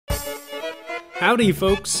Howdy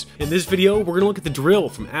folks! In this video, we're going to look at the drill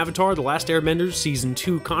from Avatar: The Last Airbender Season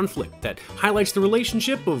 2 Conflict that highlights the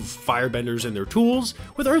relationship of firebenders and their tools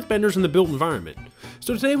with earthbenders in the built environment.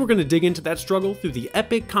 So today we're going to dig into that struggle through the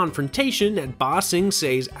epic confrontation at Ba Sing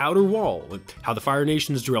Se's outer wall, and how the Fire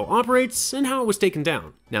Nation's drill operates, and how it was taken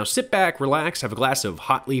down. Now sit back, relax, have a glass of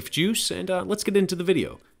hot leaf juice, and let's get into the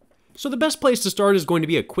video. So the best place to start is going to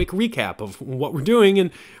be a quick recap of what we're doing and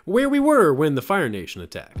where we were when the Fire Nation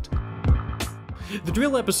attacked. The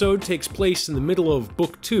drill episode takes place in the middle of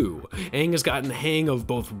Book 2. Aang has gotten the hang of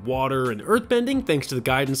both water and earthbending thanks to the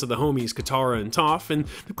guidance of the homies Katara and Toph, and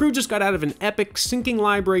the crew just got out of an epic sinking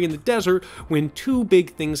library in the desert when two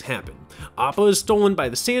big things happen. Appa is stolen by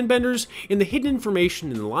the sandbenders, and the hidden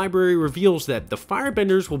information in the library reveals that the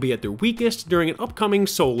firebenders will be at their weakest during an upcoming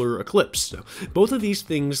solar eclipse. So both of these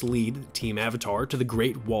things lead Team Avatar to the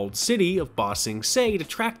Great Walled City of Ba Sing Se to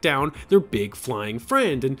track down their big flying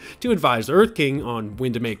friend and to advise the Earth King on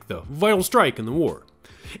when to make the vital strike in the war.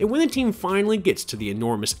 And when the team finally gets to the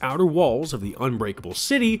enormous outer walls of the unbreakable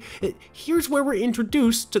city, here's where we're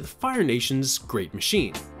introduced to the Fire Nation's great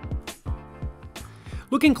machine.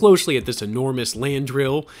 Looking closely at this enormous land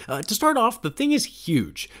drill, to start off, the thing is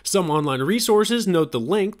huge. Some online resources note the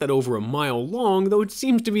length at over a mile long, though it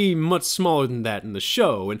seems to be much smaller than that in the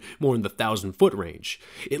show, and more in the 1,000-foot range.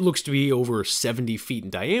 It looks to be over 70 feet in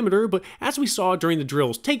diameter, but as we saw during the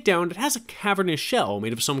drill's takedown, it has a cavernous shell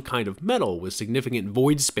made of some kind of metal with significant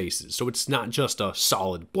void spaces, so it's not just a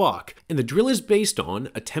solid block. And the drill is based on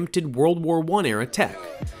attempted World War I era tech.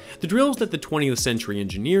 The drills that the 20th century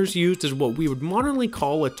engineers used is what we would modernly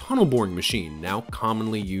call a tunnel boring machine, now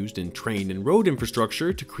commonly used in train and road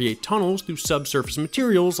infrastructure to create tunnels through subsurface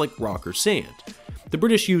materials like rock or sand. The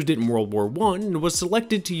British used it in World War I and was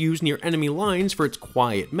selected to use near enemy lines for its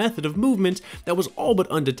quiet method of movement that was all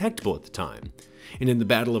but undetectable at the time. And in the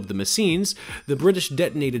Battle of the Messines, the British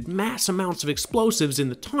detonated mass amounts of explosives in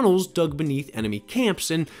the tunnels dug beneath enemy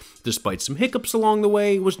camps, and despite some hiccups along the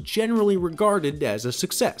way, was generally regarded as a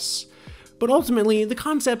success. But ultimately, the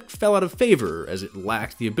concept fell out of favor, as it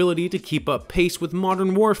lacked the ability to keep up pace with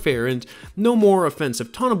modern warfare, and no more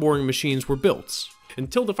offensive tunnel boring machines were built.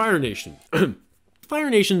 Until the Fire Nation. Fire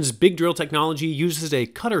Nation's big drill technology uses a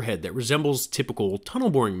cutter head that resembles typical tunnel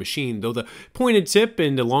boring machine, though the pointed tip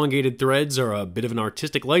and elongated threads are a bit of an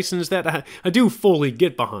artistic license that I do fully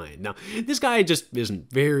get behind. Now, this guy just isn't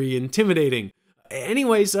very intimidating.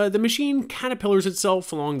 Anyways, the machine caterpillars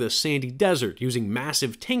itself along the sandy desert using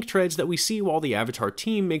massive tank treads that we see while the Avatar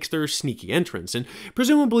team makes their sneaky entrance, and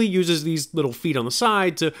presumably uses these little feet on the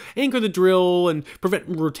side to anchor the drill and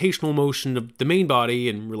prevent rotational motion of the main body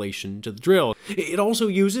in relation to the drill. It also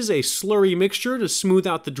uses a slurry mixture to smooth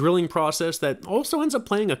out the drilling process that also ends up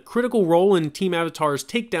playing a critical role in Team Avatar's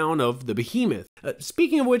takedown of the behemoth.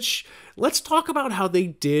 Speaking of which, let's talk about how they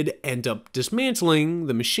did end up dismantling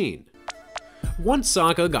the machine. Once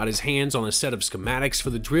Sokka got his hands on a set of schematics for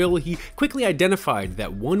the drill, he quickly identified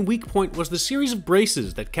that one weak point was the series of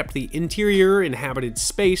braces that kept the interior inhabited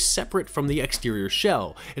space separate from the exterior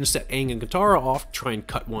shell, and set Aang and Katara off to try and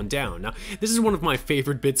cut one down. Now, this is one of my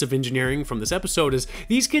favorite bits of engineering from this episode, as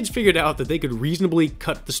these kids figured out that they could reasonably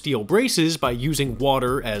cut the steel braces by using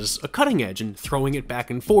water as a cutting edge and throwing it back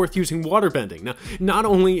and forth using water bending. Now, not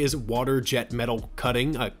only is water jet metal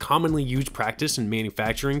cutting a commonly used practice in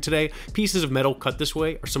manufacturing today, pieces of metal cut this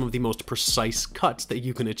way are some of the most precise cuts that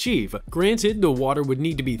you can achieve. Granted, the water would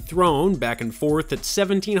need to be thrown back and forth at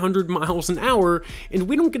 1,700 miles an hour, and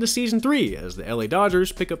we don't get a Season 3 as the LA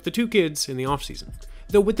Dodgers pick up the two kids in the offseason.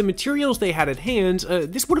 Though with the materials they had at hand,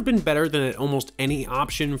 this would have been better than at almost any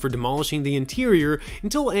option for demolishing the interior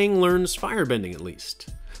until Aang learns firebending at least.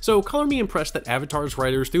 So color me impressed that Avatar's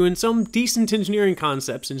writers threw in some decent engineering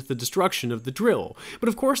concepts into the destruction of the drill. But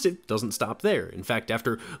of course it doesn't stop there. In fact,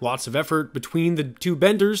 after lots of effort between the two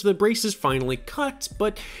benders, the braces finally cut,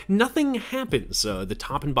 but nothing happens. The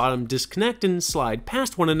top and bottom disconnect and slide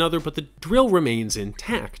past one another, but the drill remains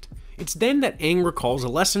intact. It's then that Aang recalls a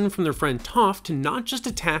lesson from their friend Toph to not just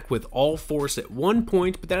attack with all force at one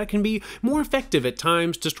point, but that it can be more effective at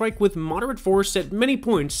times to strike with moderate force at many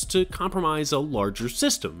points to compromise a larger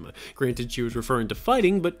system. Granted, she was referring to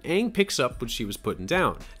fighting, but Aang picks up what she was putting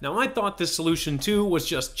down. Now, I thought this solution too was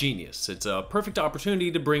just genius. It's a perfect opportunity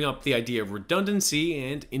to bring up the idea of redundancy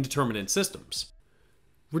and indeterminate systems.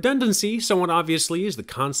 Redundancy, somewhat obviously, is the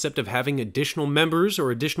concept of having additional members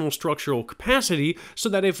or additional structural capacity so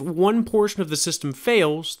that if one portion of the system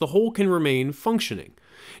fails, the whole can remain functioning.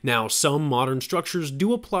 Now, some modern structures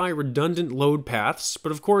do apply redundant load paths,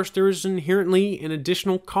 but of course there is inherently an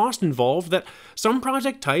additional cost involved that some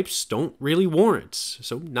project types don't really warrant,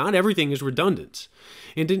 so not everything is redundant.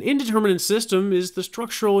 And an indeterminate system is the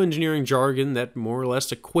structural engineering jargon that more or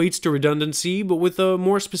less equates to redundancy, but with a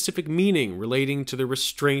more specific meaning relating to the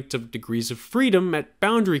restraint of degrees of freedom at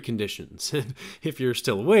boundary conditions. And if you're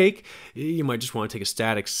still awake, you might just want to take a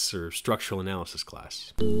statics or structural analysis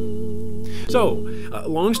class. So,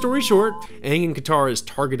 long story short, Aang and Katara's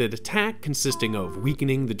targeted attack, consisting of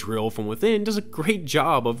weakening the drill from within, does a great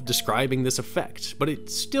job of describing this effect, but it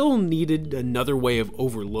still needed another way of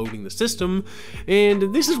overloading the system,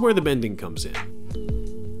 and this is where the bending comes in.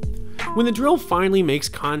 When the drill finally makes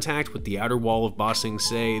contact with the outer wall of Ba Sing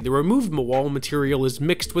Se, the removed wall material is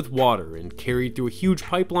mixed with water and carried through a huge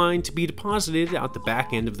pipeline to be deposited out the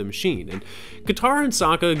back end of the machine. And Katara and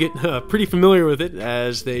Sokka get pretty familiar with it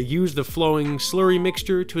as they use the flowing slurry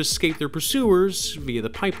mixture to escape their pursuers via the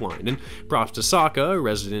pipeline. And props to Sokka, a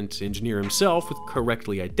resident engineer himself, with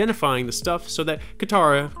correctly identifying the stuff so that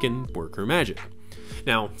Katara can work her magic.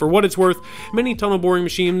 Now, for what it's worth, many tunnel boring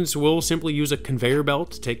machines will simply use a conveyor belt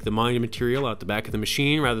to take the mined material out the back of the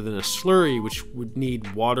machine rather than a slurry, which would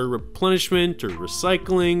need water replenishment or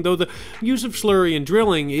recycling, though the use of slurry in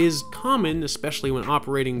drilling is common, especially when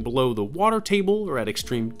operating below the water table or at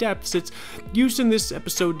extreme depths. Its use in this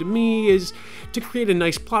episode to me is to create a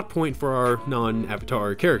nice plot point for our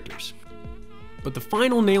non-Avatar characters. But the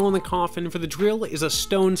final nail in the coffin for the drill is a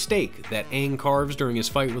stone stake that Aang carves during his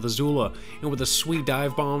fight with Azula, and with a sweet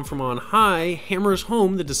dive bomb from on high, hammers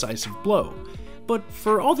home the decisive blow. But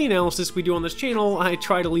for all the analysis we do on this channel, I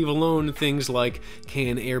try to leave alone things like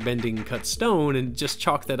can airbending cut stone and just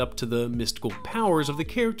chalk that up to the mystical powers of the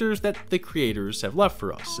characters that the creators have left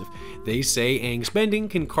for us. If they say Aang's bending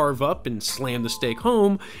can carve up and slam the stake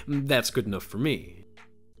home, that's good enough for me.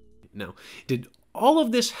 Now, did all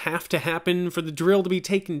of this have to happen for the drill to be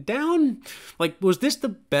taken down? Like, was this the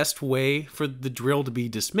best way for the drill to be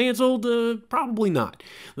dismantled? Probably not.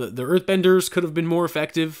 The earthbenders could have been more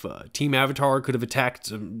effective. Team Avatar could have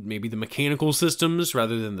attacked maybe the mechanical systems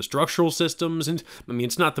rather than the structural systems. And, I mean,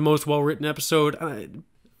 it's not the most well-written episode,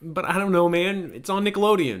 but I don't know, man. It's on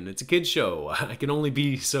Nickelodeon. It's a kid's show. I can only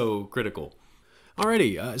be so critical.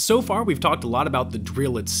 Alrighty, so far we've talked a lot about the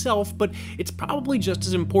drill itself, but it's probably just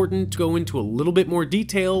as important to go into a little bit more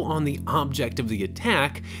detail on the object of the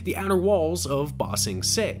attack, the outer walls of Ba Sing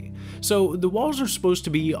Se. So the walls are supposed to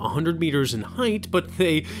be 100 meters in height, but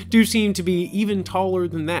they do seem to be even taller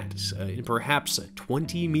than that, and perhaps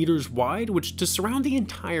 20 meters wide, which to surround the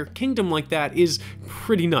entire kingdom like that is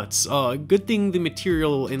pretty nuts. Good thing the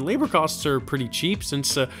material and labor costs are pretty cheap,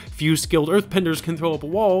 since few skilled earthbenders can throw up a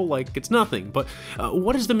wall like it's nothing. But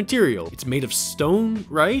what is the material? It's made of stone,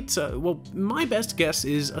 right? Well, my best guess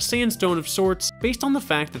is a sandstone of sorts, based on the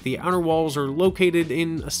fact that the outer walls are located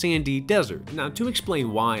in a sandy desert. Now, to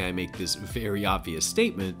explain why I make this very obvious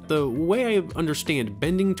statement, the way I understand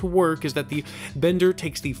bending to work is that the bender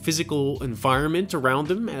takes the physical environment around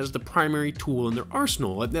them as the primary tool in their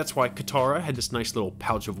arsenal. And that's why Katara had this nice little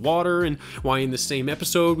pouch of water, and why in the same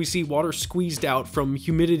episode we see water squeezed out from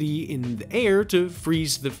humidity in the air to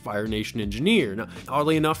freeze the Fire Nation engineer. Now,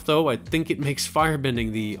 oddly enough though, I think it makes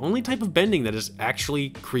firebending the only type of bending that is actually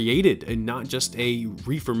created and not just a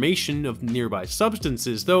reformation of nearby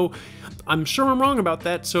substances, though I'm sure I'm wrong about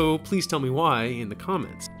that, so please tell me why in the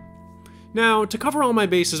comments. Now, to cover all my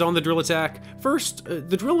bases on the drill attack, first,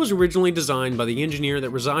 the drill was originally designed by the engineer that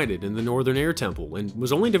resided in the Northern Air Temple and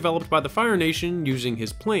was only developed by the Fire Nation using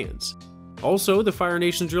his plans. Also, the Fire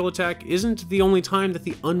Nation's drill attack isn't the only time that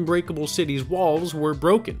the unbreakable city's walls were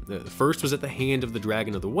broken. The first was at the hand of the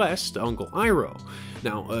Dragon of the West, Uncle Iroh.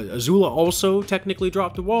 Now, Azula also technically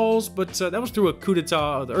dropped the walls, but that was through a coup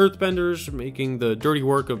d'etat of the Earthbenders, making the dirty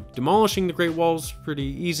work of demolishing the Great Walls pretty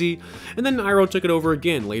easy. And then Iroh took it over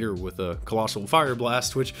again later with a colossal fire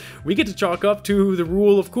blast, which we get to chalk up to the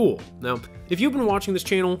rule of cool. Now, if you've been watching this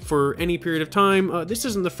channel for any period of time, this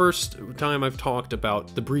isn't the first time I've talked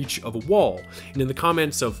about the breach of a wall. And in the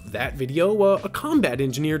comments of that video, a combat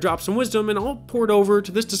engineer dropped some wisdom, and I'll pour it over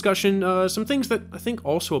to this discussion some things that I think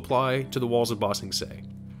also apply to the walls of Ba Sing Se.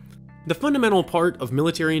 The fundamental part of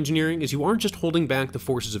military engineering is you aren't just holding back the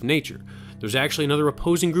forces of nature. There's actually another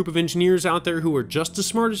opposing group of engineers out there who are just as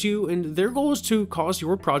smart as you, and their goal is to cause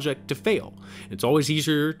your project to fail. It's always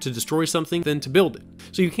easier to destroy something than to build it.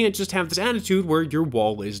 So you can't just have this attitude where your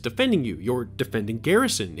wall is defending you, your defending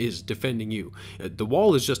garrison is defending you. The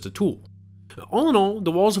wall is just a tool. All in all,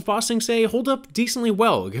 the walls of Ba Sing Se hold up decently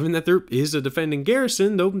well, given that there is a defending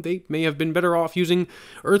garrison, though they may have been better off using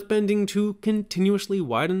earthbending to continuously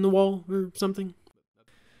widen the wall or something.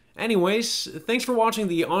 Anyways, thanks for watching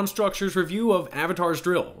the On Structures review of Avatar's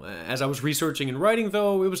Drill. As I was researching and writing,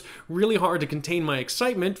 though, it was really hard to contain my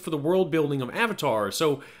excitement for the world building of Avatar,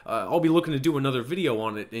 so I'll be looking to do another video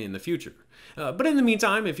on it in the future. But in the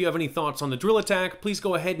meantime, if you have any thoughts on the drill attack, please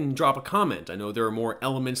go ahead and drop a comment. I know there are more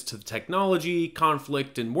elements to the technology,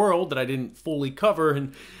 conflict, and world that I didn't fully cover,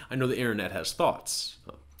 and I know the internet has thoughts.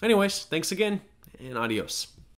 Anyways, thanks again, and adios.